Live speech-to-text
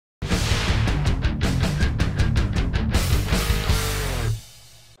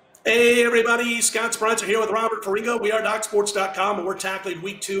Hey everybody, Scott Spreitzer here with Robert Ferringo. We are DocSports.com, and we're tackling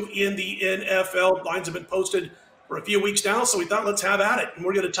week 2 in the NFL. Lines have been posted for a few weeks now, so we thought let's have at it. And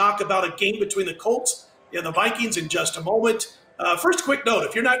we're going to talk about a game between the Colts and the Vikings in just a moment. First, quick note,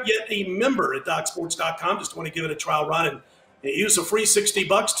 if you're not yet a member at DocSports.com, just want to give it a trial run and use a free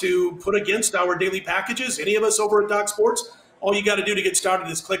 $60 to put against our daily packages. Any of us over at Doc Sports, all you got to do to get started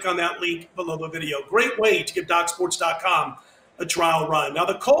is click on that link below the video. Great way to give DocSports.com a trial run. Now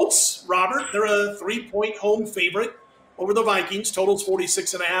the Colts, Robert, they're a 3-point home favorite over the Vikings. Totals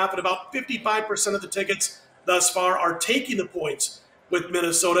 46.5, and about 55% of the tickets thus far are taking the points with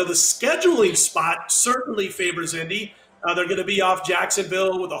Minnesota. The scheduling spot certainly favors Indy. They're going to be off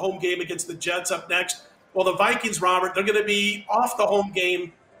Jacksonville with a home game against the Jets up next. Well, the Vikings, Robert, they're going to be off the home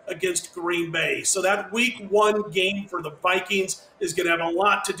game against Green Bay. So that week 1 game for the Vikings is going to have a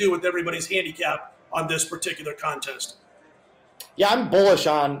lot to do with everybody's handicap on this particular contest. Yeah, I'm bullish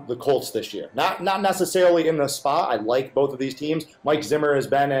on the Colts this year. Not necessarily in the spot. I like both of these teams. Mike Zimmer has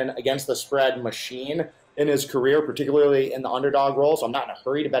been an against the spread machine in his career, particularly in the underdog role, so I'm not in a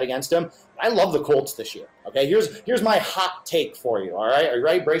hurry to bet against him. I love the Colts this year. Okay, here's my hot take for you, all right? Are you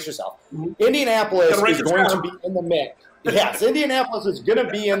ready? Brace yourself. Indianapolis is going to be in the mix. Yes, Indianapolis is going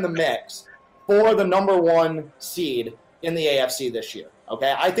to be in the mix for the #1 seed in the AFC this year.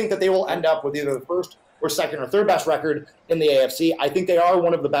 Okay, I think that they will end up with either the first or second or third best record in the AFC. I think they are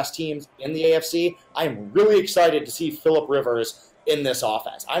one of the best teams in the AFC. I'm really excited to see Phillip Rivers in this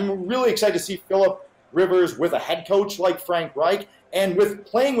offense. I'm really excited to see Phillip Rivers with a head coach like Frank Reich and with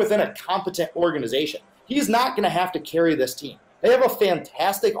playing within a competent organization. He's not going to have to carry this team. They have a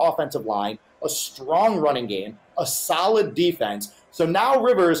fantastic offensive line, a strong running game, a solid defense. So now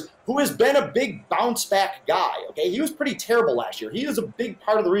Rivers, who has been a big bounce-back guy, okay, he was pretty terrible last year. He is a big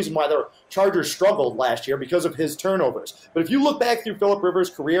part of the reason why the Chargers struggled last year because of his turnovers. But if you look back through Phillip Rivers'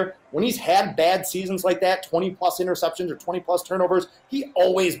 career, when he's had bad seasons like that, 20-plus interceptions or 20-plus turnovers, he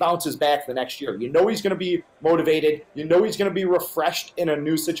always bounces back the next year. You know he's going to be motivated. You know he's going to be refreshed in a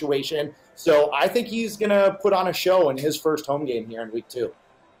new situation. So I think he's going to put on a show in his first home game here in week 2.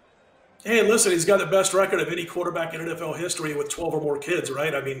 Hey, listen, he's got the best record of any quarterback in NFL history with 12 or more kids,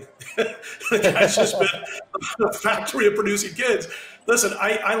 right? I mean, the guy's just been a factory of producing kids. Listen,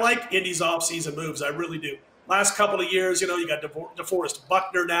 I like Indy's offseason moves. I really do. Last couple of years, you got DeForest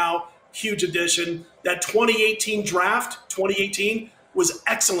Buckner now, huge addition. That 2018 draft, 2018, was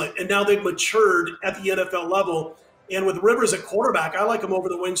excellent, and now they've matured at the NFL level. And with Rivers at quarterback, I like him over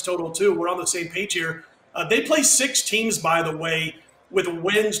the wins total too. We're on the same page here. They play 6 teams, by the way, with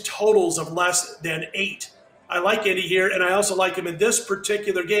wins totals of less than 8. I like Indy here, and I also like him in this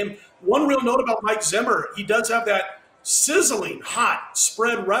particular game. One real note about Mike Zimmer, he does have that sizzling hot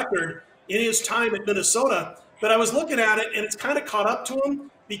spread record in his time at Minnesota, but I was looking at it, and it's kind of caught up to him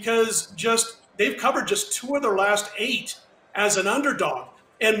because they've covered just 2 of their last 8 as an underdog.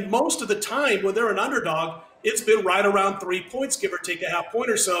 And most of the time when they're an underdog, it's been right around 3 points, give or take a half point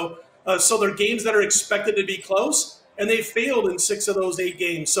or so. So they're games that are expected to be close, and they failed in 6 of those 8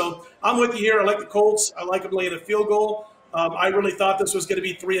 games. So I'm with you here. I like the Colts. I like them laying a field goal. I really thought this was going to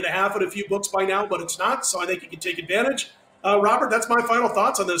be 3.5 at a few books by now, but it's not, so I think you can take advantage. Robert, that's my final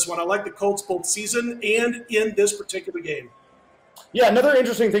thoughts on this one. I like the Colts both season and in this particular game. Yeah, another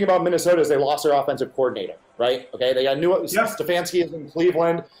interesting thing about Minnesota is they lost their offensive coordinator, right? Okay, they got Stefanski is in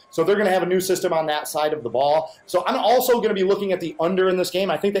Cleveland, so they're going to have a new system on that side of the ball. So I'm also going to be looking at the under in this game.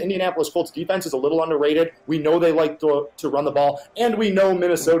 I think the Indianapolis Colts defense is a little underrated. We know they like to run the ball, and we know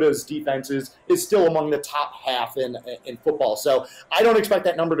Minnesota's defense is still among the top half in football. So I don't expect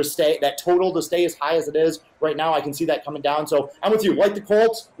that number to stay, that total to stay as high as it is right now. I can see that coming down. So I'm with you. Like the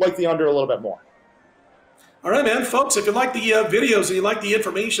Colts, like the under a little bit more. All right, man. Folks, if you like the videos and you like the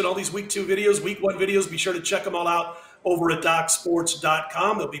information, all these week 2 videos, week 1 videos, be sure to check them all out over at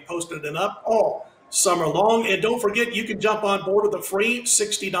DocSports.com. They'll be posted and up all summer long. And don't forget, you can jump on board with a free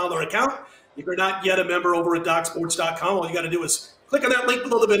 $60 account. If you're not yet a member over at DocSports.com, all you got to do is click on that link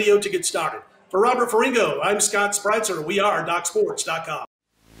below the video to get started. For Robert Ferringo, I'm Scott Spreitzer. We are DocSports.com.